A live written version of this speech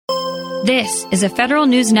This is a Federal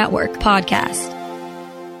News Network podcast.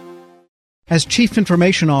 As Chief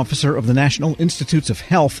Information Officer of the National Institutes of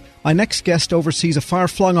Health, my next guest oversees a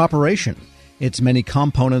far-flung operation. Its many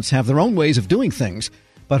components have their own ways of doing things,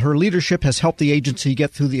 but her leadership has helped the agency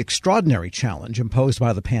get through the extraordinary challenge imposed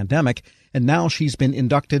by the pandemic, and now she's been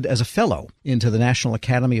inducted as a fellow into the National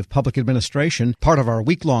Academy of Public Administration, part of our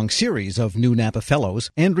week-long series of new NAPA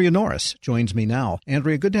Fellows. Andrea Norris joins me now.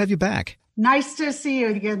 Andrea, good to have you back. Nice to see you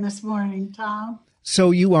again this morning, Tom.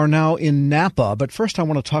 So you are now in NAPA, but first I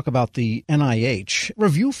want to talk about the NIH.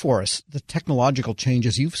 Review for us the technological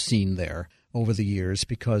changes you've seen there over the years,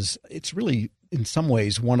 because it's really, in some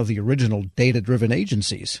ways, one of the original data-driven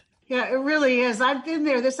agencies. Yeah, it really is. I've been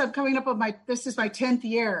there. This is my 10th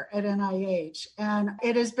year at NIH, and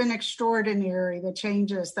it has been extraordinary, the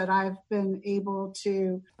changes that I've been able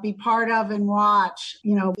to be part of and watch,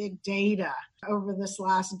 big data over this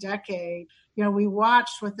last decade. We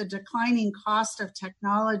watched with the declining cost of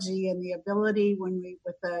technology and the ability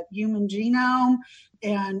with the human genome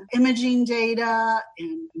and imaging data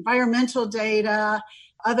and environmental data,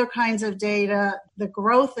 other kinds of data, the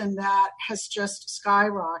growth in that has just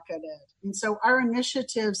skyrocketed. And so our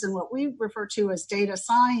initiatives and what we refer to as data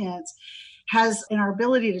science and our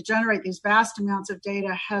ability to generate these vast amounts of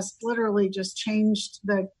data has literally just changed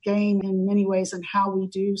the game in many ways in how we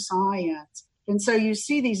do science. And so you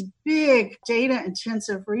see these big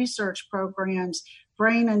data-intensive research programs,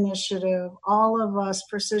 Brain Initiative, All of Us,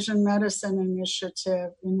 Precision Medicine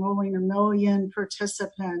Initiative, enrolling 1 million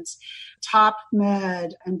participants,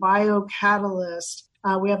 TopMed, and BioCatalyst.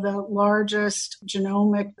 We have the largest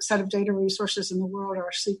genomic set of data resources in the world, our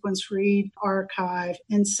SequenceRead archive.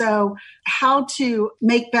 And so how to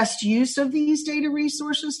make best use of these data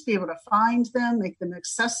resources, be able to find them, make them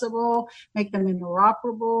accessible, make them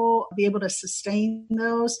interoperable, be able to sustain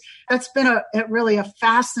those. That's been really a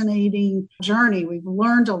fascinating journey. We've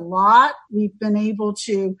learned a lot. We've been able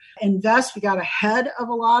to invest. We got ahead of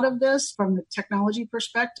a lot of this from the technology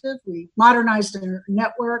perspective. We modernized our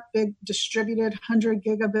network, big distributed 100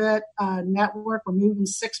 gigabit network. We're moving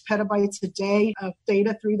 6 petabytes a day of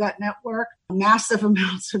data through that network, massive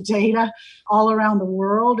amounts of data all around the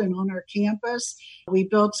world and on our campus. We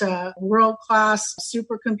built a world-class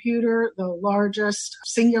supercomputer, the largest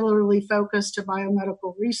singularly focused to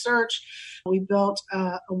biomedical research. We built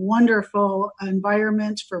a wonderful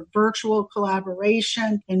environment for virtual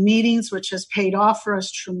collaboration and meetings, which has paid off for us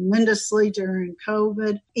tremendously during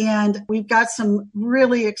COVID. And we've got some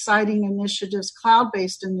really exciting initiatives,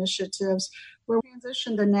 cloud-based initiatives, where we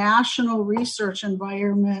transitioned the national research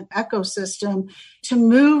environment ecosystem to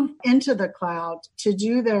move into the cloud, to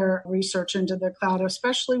do their research into the cloud,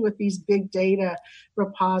 especially with these big data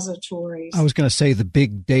repositories. I was going to say the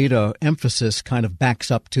big data emphasis kind of backs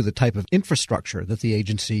up to the type of infrastructure that the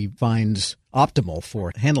agency finds optimal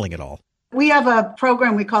for handling it all. We have a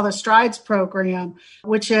program we call the STRIDES program,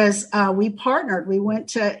 which is we partnered. We went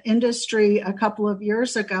to industry a couple of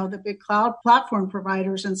years ago, the big cloud platform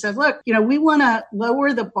providers, and said, look, we want to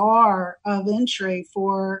lower the bar of entry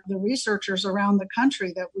for the researchers around the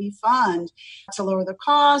country that we fund to lower the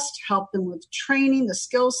cost, help them with training, the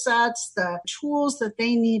skill sets, the tools that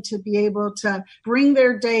they need to be able to bring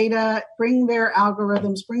their data, bring their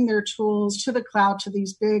algorithms, bring their tools to the cloud, to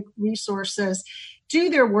these big resources, do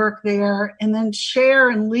their work there, and then share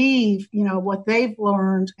and leave, what they've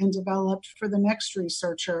learned and developed for the next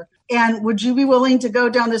researcher. And would you be willing to go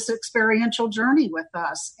down this experiential journey with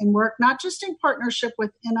us and work not just in partnership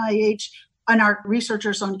with NIH and our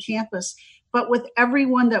researchers on campus, but with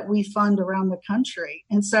everyone that we fund around the country?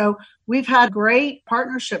 And so we've had great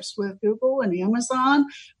partnerships with Google and Amazon.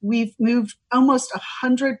 We've moved almost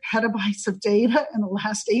 100 petabytes of data in the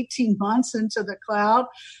last 18 months into the cloud,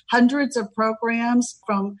 hundreds of programs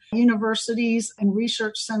from universities and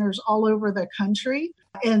research centers all over the country.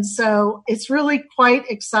 And so it's really quite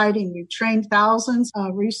exciting. We've trained thousands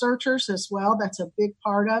of researchers as well. That's a big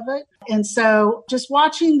part of it. And so just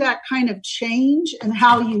watching that kind of change and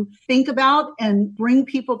how you think about and bring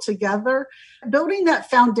people together, building that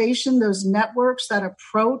foundation, those networks, that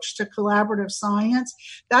approach to collaborative science,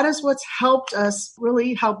 that is what's helped us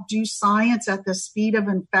really help do science at the speed of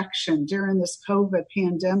infection during this COVID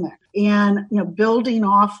pandemic. And, building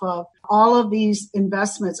off of all of these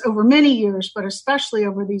investments over many years, but especially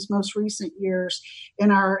over these most recent years in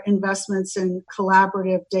our investments in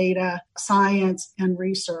collaborative data, science, and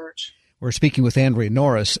research. We're speaking with Andrea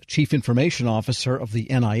Norris, Chief Information Officer of the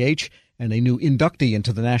NIH and a new inductee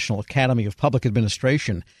into the National Academy of Public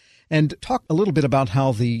Administration. And talk a little bit about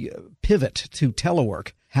how the pivot to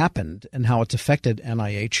telework happened and how it's affected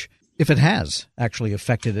NIH, if it has actually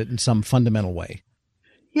affected it in some fundamental way.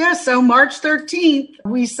 Yeah, so March 13th,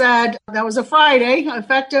 we said that was a Friday,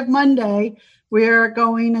 effective Monday, we're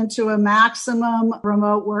going into a maximum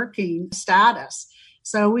remote working status.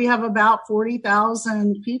 So we have about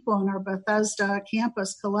 40,000 people in our Bethesda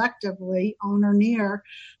campus collectively on or near.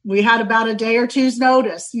 We had about a day or two's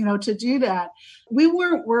notice, to do that. We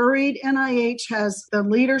weren't worried. The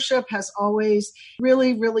leadership has always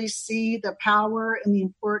really see the power and the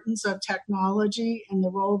importance of technology and the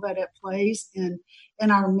role that it plays in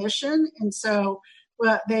our mission. And so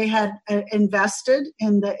they had invested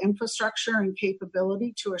in the infrastructure and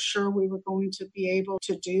capability to assure we were going to be able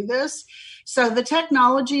to do this. So the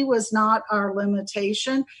technology was not our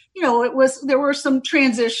limitation. There were some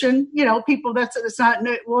transition, people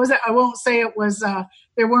I won't say it was,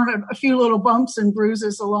 there weren't a few little bumps and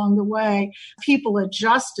bruises along the way. People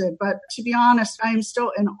adjusted, but to be honest, I am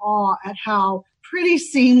still in awe at how pretty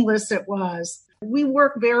seamless it was. We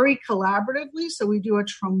work very collaboratively, so we do a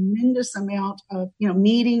tremendous amount of,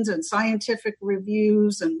 meetings and scientific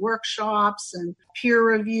reviews and workshops and peer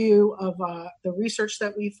review of the research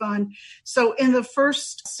that we fund. So in the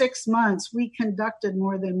first 6 months, we conducted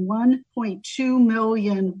more than 1.2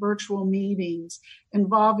 million virtual meetings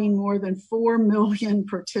involving more than 4 million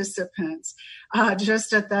participants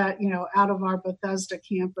just at that, out of our Bethesda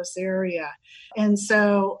campus area. And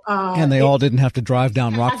so... and they all didn't have to drive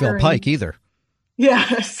down Rockville Pike either.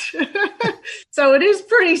 Yes. So it is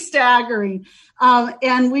pretty staggering.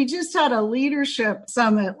 And we just had a leadership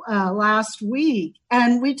summit last week,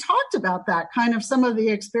 and we talked about that, kind of some of the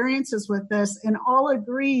experiences with this, and all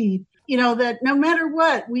agreed, that no matter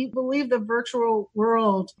what, we believe the virtual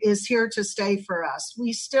world is here to stay for us.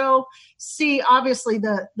 We still see, obviously,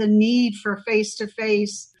 the need for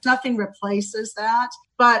face-to-face. Nothing replaces that.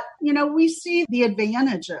 But, we see the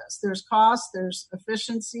advantages. There's cost, there's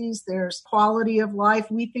efficiencies, there's quality of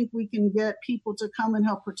life. We think we can get people to come and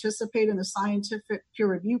help participate in a scientific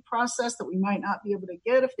peer review process that we might not be able to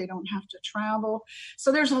get if they don't have to travel.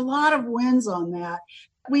 So there's a lot of wins on that.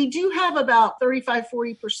 We do have about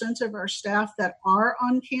 35-40% of our staff that are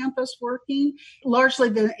on campus working,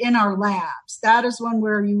 largely in our labs. That is one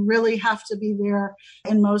where you really have to be there,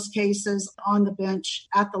 in most cases, on the bench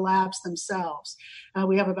at the labs themselves.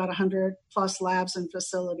 We have about 100 plus labs and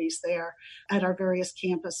facilities there at our various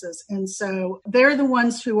campuses. And so they're the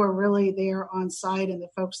ones who are really there on site and the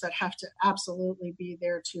folks that have to absolutely be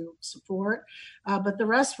there to support. But the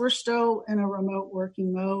rest, we're still in a remote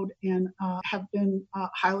working mode and have been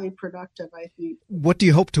highly productive, I think. What do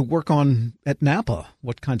you hope to work on at Napa?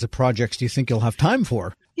 What kinds of projects do you think you'll have time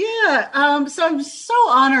for? Yeah, so I'm so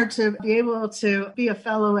honored to be able to be a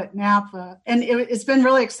fellow at Napa. And it's been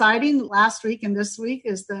really exciting. Last week and this week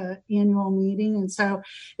is the annual meeting. And so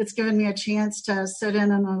it's given me a chance to sit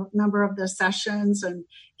in on a number of the sessions and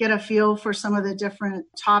get a feel for some of the different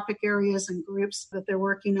topic areas and groups that they're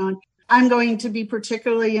working on. I'm going to be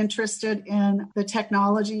particularly interested in the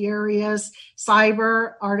technology areas,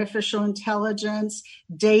 cyber, artificial intelligence,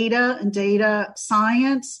 data and data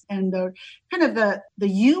science, and the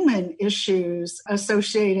human issues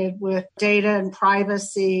associated with data and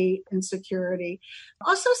privacy and security.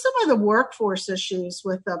 Also, some of the workforce issues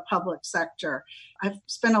with the public sector. I've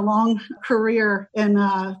spent a long career in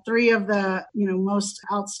 3 of the most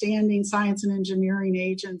outstanding science and engineering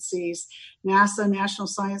agencies, NASA, National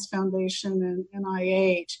Science Foundation, and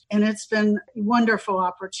NIH. And it's been wonderful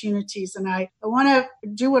opportunities. And I want to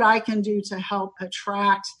do what I can do to help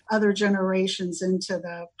attract other generations into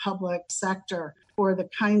the public sector for the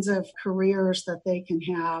kinds of careers that they can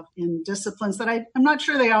have in disciplines that I'm not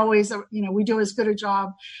sure they always, we do as good a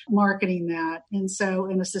job marketing that. And so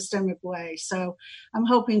in a systemic way. So I'm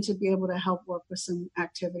hoping to be able to help work with some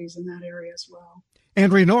activities in that area as well.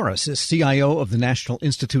 Andrea Norris is CIO of the National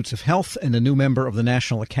Institutes of Health and a new member of the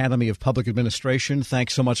National Academy of Public Administration.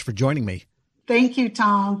 Thanks so much for joining me. Thank you,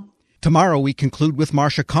 Tom. Tomorrow, we conclude with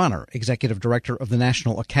Marsha Connor, Executive Director of the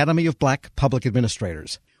National Academy of Black Public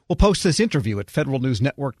Administrators. We'll post this interview at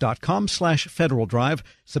federalnewsnetwork.com/Federal Drive.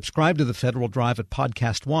 Subscribe to the Federal Drive at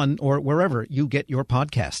Podcast One or wherever you get your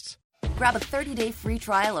podcasts. Grab a 30-day free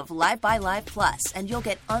trial of Live by Live Plus, and you'll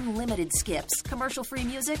get unlimited skips, commercial-free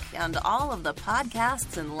music, and all of the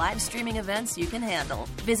podcasts and live streaming events you can handle.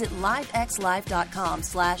 Visit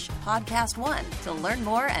livexlive.com/podcast1 to learn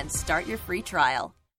more and start your free trial.